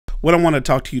what I want to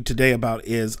talk to you today about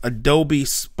is Adobe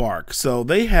Spark. So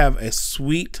they have a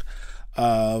suite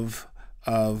of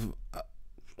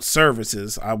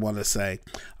services, I want to say.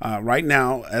 Right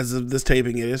now, as of this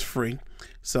taping, it is free.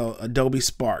 So Adobe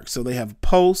Spark. So they have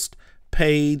post,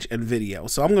 page, and video.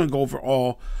 So I'm going to go over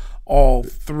all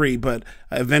three, but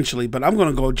eventually, but I'm going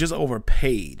to go just over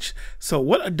page. So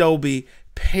what Adobe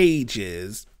Page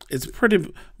is, it's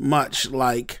pretty much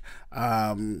like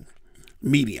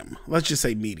Medium. Let's just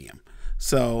say Medium.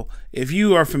 So if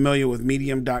you are familiar with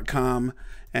medium.com,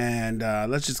 and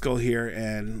let's just go here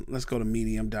and let's go to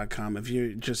medium.com if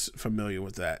you're just familiar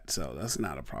with that. So that's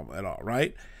not a problem at all,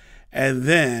 right? And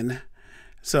then,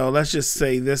 so let's just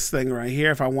say this thing right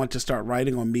here, if I want to start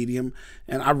writing on Medium,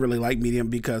 and I really like Medium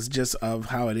because just of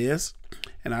how it is,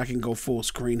 and I can go full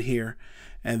screen here,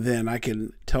 and then I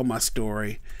can tell my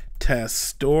story, test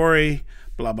story,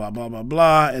 blah, blah, blah, blah,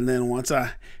 blah. And then once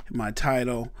I hit my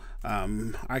title,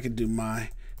 I can do my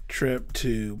trip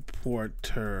to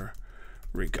Puerto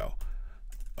Rico.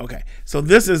 Okay, so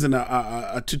this isn't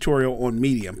a tutorial on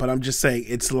Medium, but I'm just saying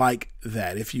it's like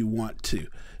that if you want to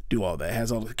do all that. It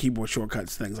has all the keyboard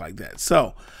shortcuts, things like that.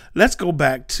 So let's go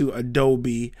back to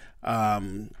Adobe.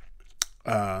 We're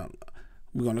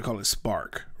going to call it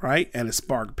Spark, right? And a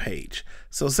Spark page.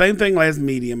 So same thing as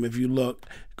Medium. If you look,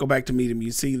 go back to Medium,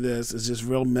 you see this. It's just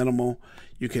real minimal.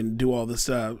 You can do all this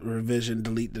revision,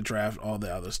 delete the draft, all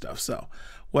the other stuff. So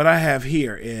what I have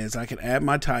here is I can add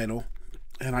my title,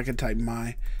 and I can type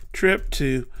my trip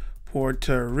to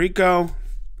Puerto Rico.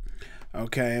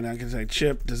 Okay, and I can say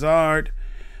Chip Desired.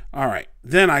 All right,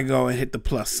 then I go and hit the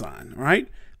plus sign, right?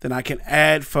 Then I can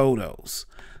add photos.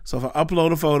 So if I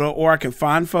upload a photo, or I can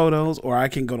find photos, or I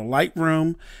can go to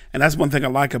Lightroom. And that's one thing I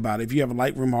like about it. If you have a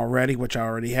Lightroom already, which I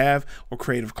already have, or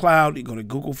Creative Cloud, you go to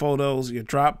Google Photos, your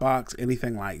Dropbox,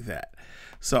 anything like that.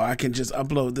 So I can just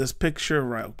upload this picture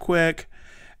real quick.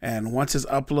 And once it's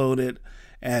uploaded,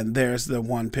 and there's the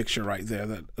one picture right there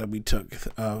that we took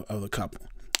of the couple.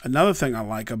 Another thing I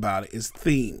like about it is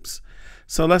themes.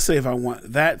 So let's say if I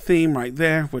want that theme right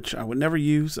there, which I would never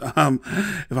use, if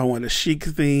I want a chic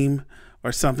theme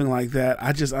or something like that,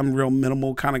 I'm real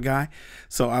minimal kind of guy.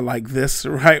 So I like this,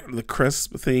 right? The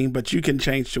crisp theme, but you can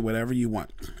change to whatever you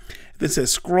want. This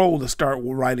says scroll to start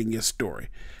writing your story.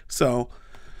 So,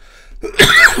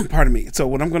 pardon me. So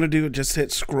what I'm going to do is just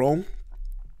hit scroll.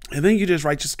 And then you just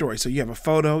write your story. So you have a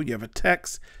photo, you have a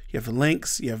text, you have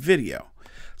links, you have video.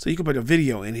 So you can put a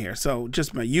video in here. So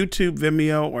just my YouTube,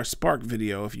 Vimeo, or Spark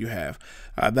Video if you have.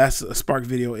 Spark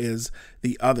Video is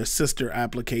the other sister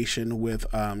application with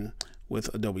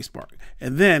Adobe Spark.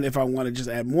 And then if I want to just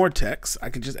add more text, I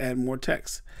can just add more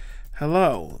text.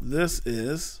 Hello, this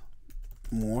is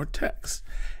more text.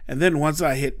 And then once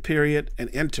I hit period and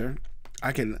enter,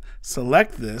 I can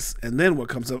select this, and then what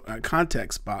comes up, a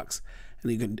context box.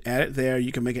 And you can add it there.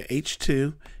 You can make it H2.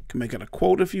 You can make it a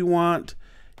quote if you want.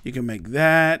 You can make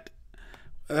that.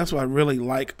 That's what I really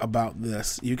like about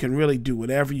this. You can really do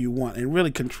whatever you want. It really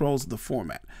controls the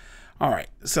format. All right.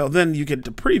 So then you get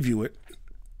to preview it.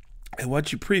 And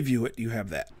once you preview it, you have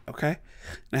that. Okay.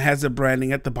 And it has the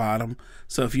branding at the bottom.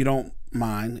 So if you don't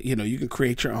mind, you can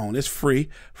create your own. It's free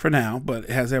for now, but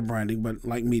it has that branding. But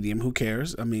like Medium, who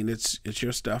cares? I mean, it's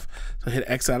your stuff. So hit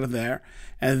X out of there.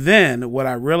 And then what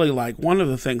I really like, one of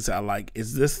the things I like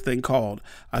is this thing called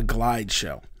a glide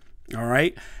show. All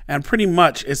right. And pretty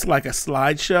much it's like a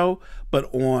slideshow, but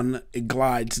it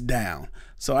glides down.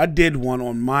 So I did one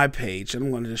on my page, and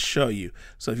I'm going to just show you.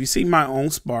 So if you see my own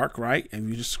Spark, right, and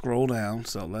you just scroll down.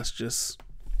 So let's just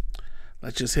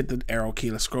hit the arrow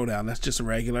key. Let's scroll down. That's just a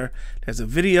regular. There's a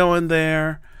video in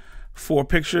there, 4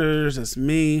 pictures. That's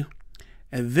me.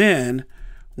 And then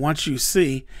once you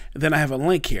see, then I have a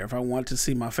link here. If I want to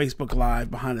see my Facebook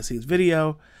Live behind the scenes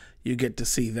video, you get to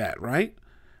see that, right?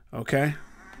 Okay.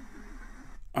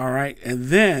 All right. And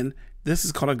then this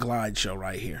is called a glide show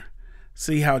right here.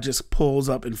 See how it just pulls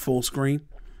up in full screen?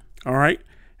 All right.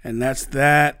 And that's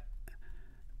that.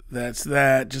 That's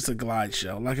that. Just a glide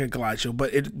show, like a glide show,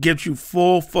 but it gives you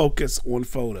full focus on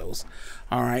photos.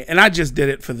 All right. And I just did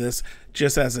it for this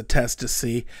just as a test to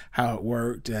see how it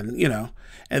worked. And,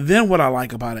 and then what I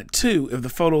like about it too, if the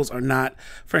photos are not,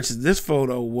 for instance, this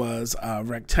photo was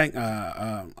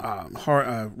rectangular.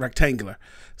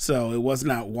 So it was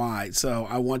not wide. So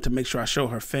I want to make sure I show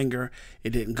her finger. It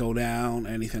didn't go down,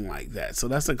 anything like that. So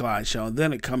that's a glide show. And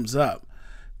then it comes up.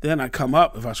 Then I come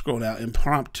up, if I scroll down,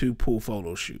 impromptu pool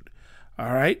photo shoot.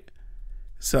 All right.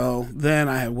 So then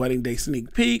I have wedding day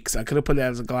sneak peeks. I could have put that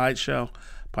as a glide show,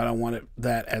 but I wanted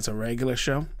that as a regular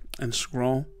show, and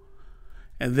scroll.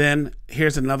 And then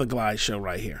here's another glide show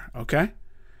right here. Okay.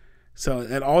 So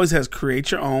it always has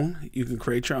create your own. You can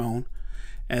create your own,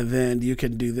 and then you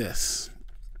can do this,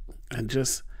 and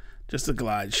just a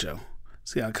glide show.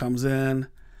 See how it comes in,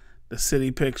 the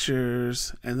city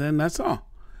pictures, and then that's all.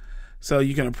 So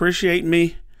you can appreciate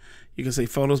me. You can say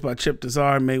photos by Chip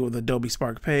Desire made with Adobe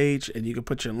Spark page, and you can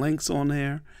put your links on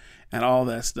there and all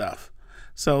that stuff.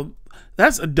 So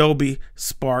that's Adobe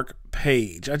Spark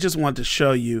page. I just wanted to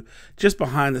show you just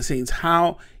behind the scenes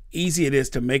how easy it is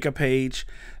to make a page,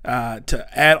 to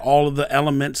add all of the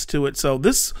elements to it. So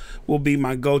this will be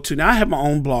my go-to. Now I have my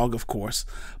own blog, of course,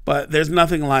 but there's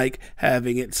nothing like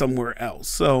having it somewhere else.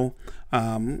 So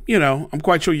you know, I'm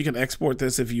quite sure you can export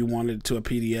this if you wanted to a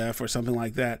PDF or something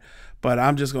like that, but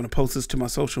I'm just going to post this to my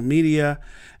social media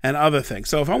and other things.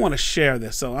 So if I want to share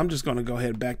this, so I'm just going to go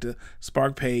ahead back to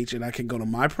Spark page, and I can go to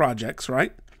my projects,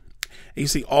 right? And you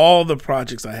see all the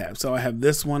projects I have. So I have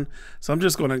this one. So I'm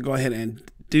just going to go ahead and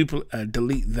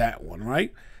delete that one,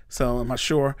 right? So I'm not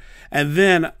sure. And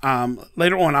then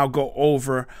later on, I'll go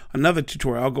over another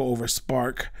tutorial. I'll go over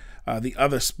Spark, the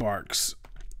other Sparks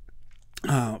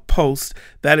post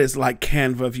that is like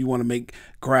Canva if you want to make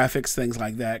graphics, things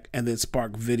like that, and then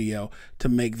Spark Video to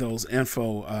make those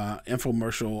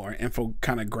infomercial or info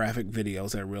kind of graphic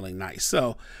videos that are really nice.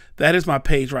 So that is my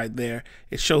page right there.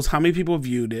 It shows how many people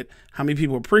viewed it, how many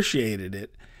people appreciated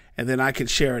it, and then I can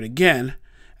share it again,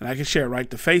 and I can share it right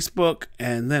to Facebook.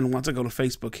 And then once I go to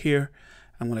Facebook here,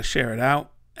 I'm going to share it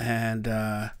out, and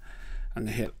I'm going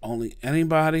to hit only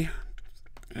anybody,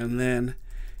 and then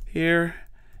here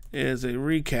is a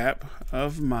recap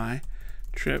of my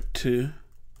trip to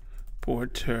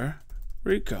Puerto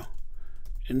Rico.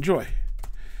 Enjoy.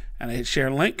 And I hit share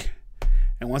link.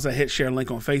 And once I hit share link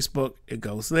on Facebook, it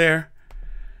goes there.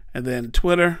 And then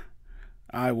Twitter,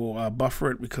 I will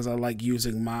buffer it because I like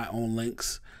using my own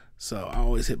links. So I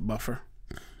always hit buffer.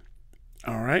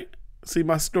 All right. See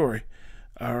my story.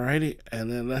 All righty.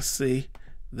 And then let's see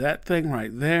that thing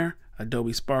right there.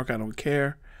 Adobe Spark, I don't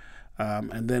care.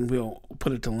 And then we'll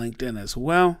put it to LinkedIn as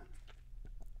well.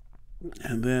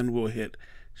 And then we'll hit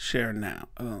share now.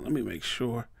 Let me make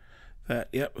sure that,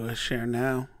 yep, we'll share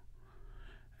now.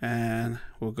 And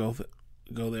we'll go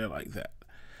there like that.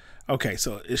 Okay,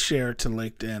 so it's shared to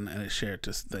LinkedIn and it's shared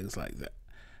to things like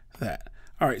that.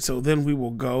 All right, so then we will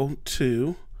go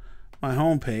to my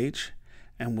home page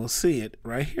and we'll see it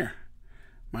right here.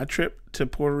 My trip to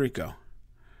Puerto Rico.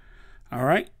 All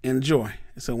right, enjoy.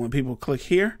 So when people click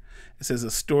here, it says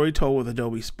a story told with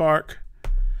Adobe Spark,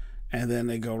 and then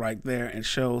they go right there and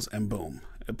shows, and boom,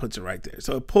 it puts it right there.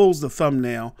 So it pulls the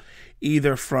thumbnail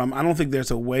either from, I don't think there's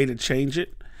a way to change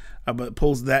it, but it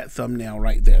pulls that thumbnail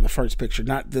right there, the first picture,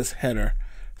 not this header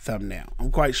thumbnail. I'm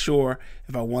quite sure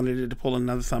if I wanted it to pull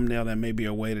another thumbnail, there may be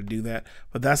a way to do that,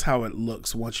 but that's how it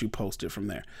looks once you post it from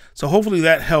there. So hopefully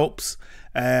that helps,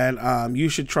 and you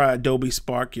should try Adobe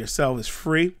Spark yourself. It's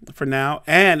free for now,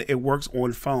 and it works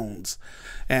on phones.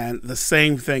 And the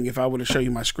same thing, if I were to show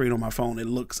you my screen on my phone, it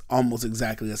looks almost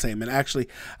exactly the same. And actually,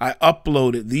 I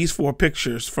uploaded these 4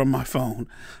 pictures from my phone,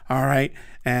 all right?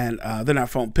 And they're not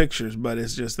phone pictures, but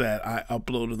it's just that I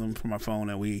uploaded them from my phone,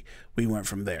 and we went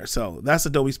from there. So that's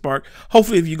Adobe Spark.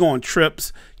 Hopefully, if you go on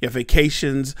trips, you have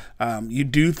vacations, you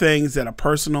do things that are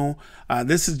personal,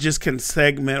 this is just can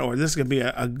segment, or this can be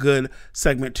a good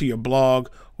segment to your blog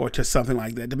or to something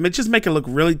like that. Just make it look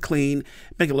really clean,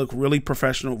 make it look really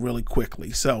professional really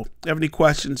quickly. So if you have any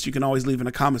questions, you can always leave in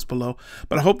the comments below.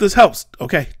 But I hope this helps.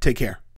 Okay, take care.